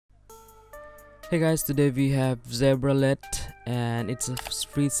Hey guys, today we have Zebralette and it's a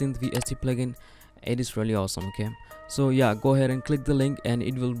free synth VST plugin. It is really awesome. Okay, so yeah, go ahead and click the link and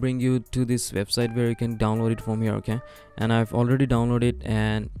it will bring you to this website where you can download it from here. Okay, and I've already downloaded it,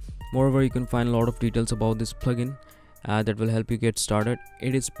 and moreover you can find a lot of details about this plugin that will help you get started.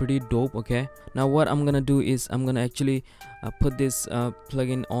 It is pretty dope. Okay, now what I'm gonna do is I'm gonna actually put this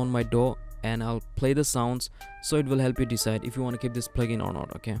plugin on my DAW and I'll play the sounds, so it will help you decide if you want to keep this plugin or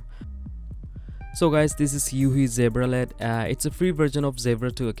not. Okay, so guys, this is Zebralette. It's a free version of Zebra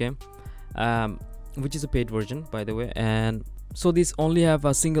 2, okay, which is a paid version, by the way. And so this only have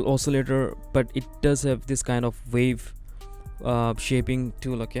a single oscillator, but it does have this kind of wave shaping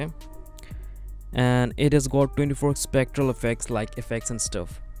tool, okay, and it has got 24 spectral effects like effects and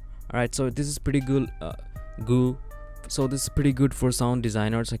stuff. All right, so this is pretty good so this is pretty good for sound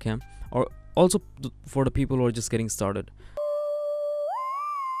designers, okay, or also for the people who are just getting started.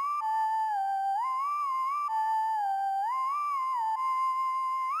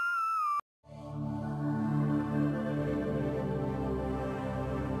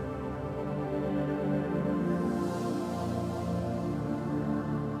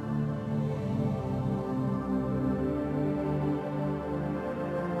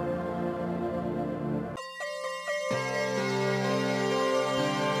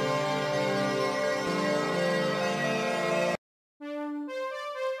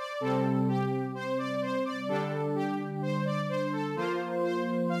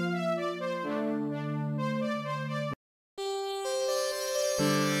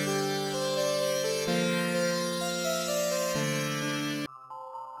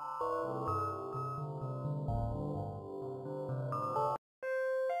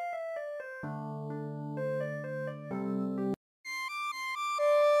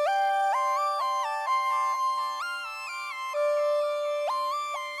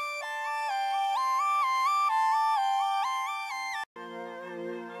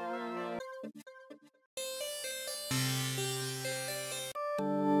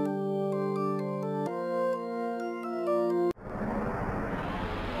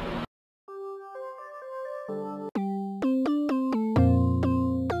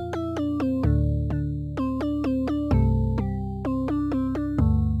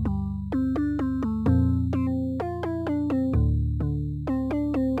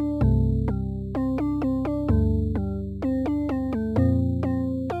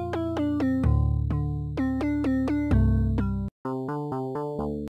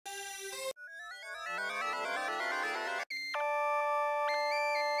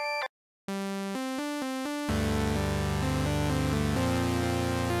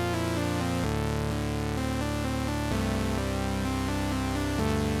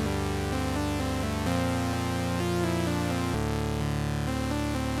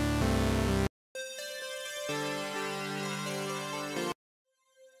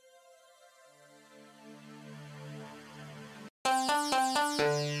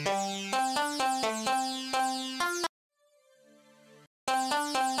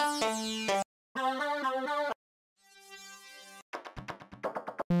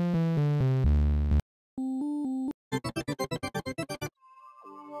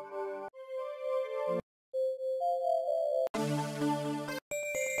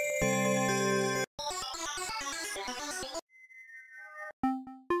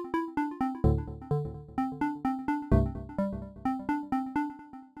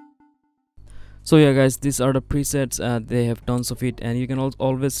 So yeah guys, these are the presets. They have tons of it, and you can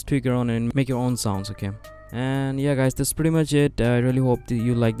always tweak around and make your own sounds, okay. And yeah guys, that's pretty much it. I really hope that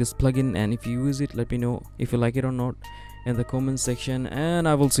you like this plugin, and if you use it, let me know if you like it or not in the comment section, and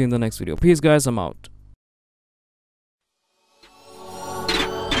I will see you in the next video. Peace guys, I'm out.